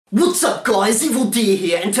What's up guys, Evil Deer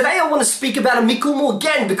here, and today I want to speak about a Mikumo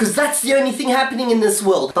again because that's the only thing happening in this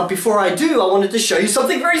world. But before I do, I wanted to show you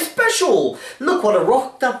something very special. Look what I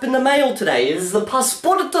rocked up in the mail today. It is the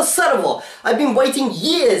Pasporta Servo. I've been waiting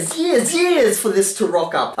years for this to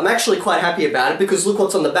rock up. I'm actually quite happy about it because look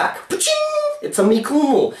what's on the back. It's a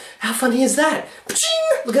Mikumo. How funny is that?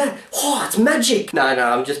 Look at that. Oh, it's magic. No,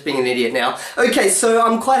 I'm just being an idiot now. Okay, so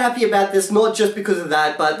I'm quite happy about this, not just because of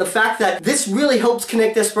that, but the fact that this really helps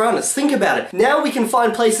connect Esperantists. Think about it. Now we can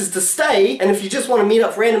find places to stay, and if you just want to meet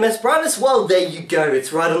up for random Esperantists, well, there you go.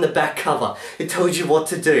 It's right on the back cover. It tells you what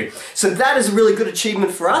to do. So that is a really good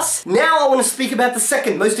achievement for us. Now I want to speak about the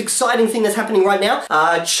second most exciting thing that's happening right now.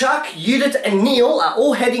 Chuck, Judith, and Neil are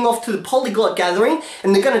all heading off to the Polyglot Gathering,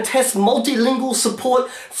 and they're going to test multilingual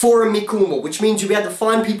support for a Mikumo, which means you'll be able to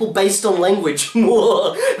find people based on language.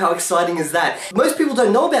 How exciting is that? Most people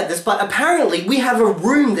don't know about this, but apparently we have a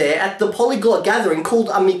room there at the Polyglot Gathering called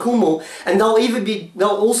a Mikumo, and they'll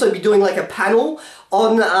also be doing like a panel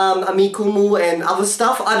on a Mikumo and other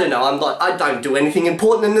stuff. I don't know, I don't do anything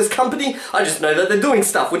important in this company. I just know that they're doing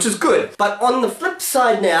stuff, which is good. But on the flip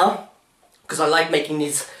side now, because I like making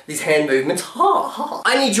these hand movements.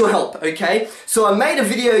 I need your help, okay? So I made a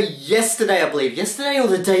video yesterday, I believe. Yesterday or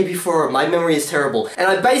the day before, my memory is terrible. And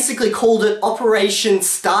I basically called it Operation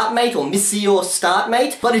Startmate or Missio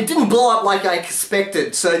Startmate, but it didn't blow up like I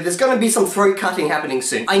expected. So there's going to be some throat cutting happening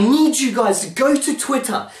soon. I need you guys to go to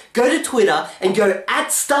Twitter and go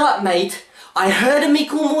 @Startmate. I heard a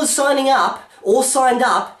Mikumo was signing up or signed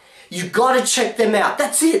up. You gotta check them out.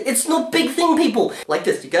 That's it. It's not a big thing, people. Like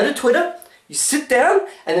this, you go to Twitter, you sit down,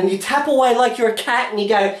 and then you tap away like you're a cat, and you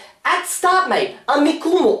go, @Startmate, a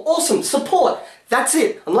Mikumo, awesome, support. That's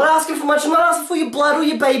it. I'm not asking for much. I'm not asking for your blood or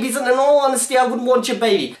your babies, and in all honesty, I wouldn't want your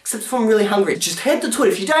baby, except if I'm really hungry. Just head to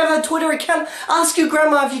Twitter. If you don't have a Twitter account, ask your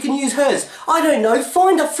grandma if you can use hers. I don't know,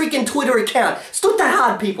 find a freaking Twitter account. It's not that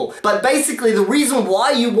hard, people. But basically, the reason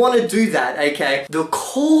why you want to do that, okay, the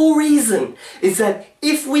core reason is that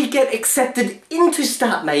if we get accepted into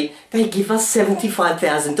Startmate, they give us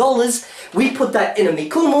 $75,000. We put that in a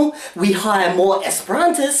Mikumo, we hire more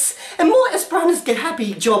Esperantists, and more Esperantists get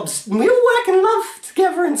happy jobs. We all work and love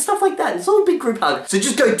together and stuff like that. It's all a big group hug. So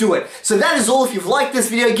just go do it. So that is all. If you've liked this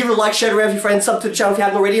video, give it a like, share it around with your friends, sub to the channel if you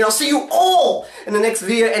haven't already, and I'll see you all in the next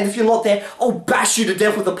video. And if you're not there, I'll bash you to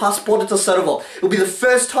death with a Pasporta Servo. It'll be the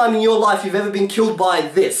first time in your life you've ever been killed by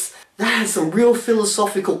this. That has some real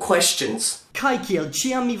philosophical questions. Kai kiel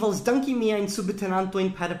ciam mi vols danki miajn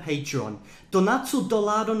subtenantojn per Patreon. Donacu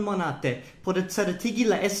 $1 monate por certigi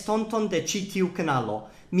la estonton de ĉi tiu kanalo.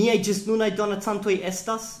 Miaj ĝisnunaj donacantoj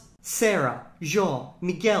estas Sarah, Jo,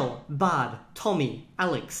 Miguel, Bard, Tommy,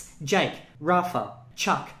 Aleks, Jake, Rafa,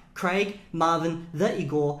 Chuck, Craig, Marvin, The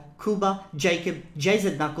Igor, Kuba, Jacob,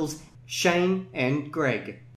 Jzknuckles, Shane, and Greg.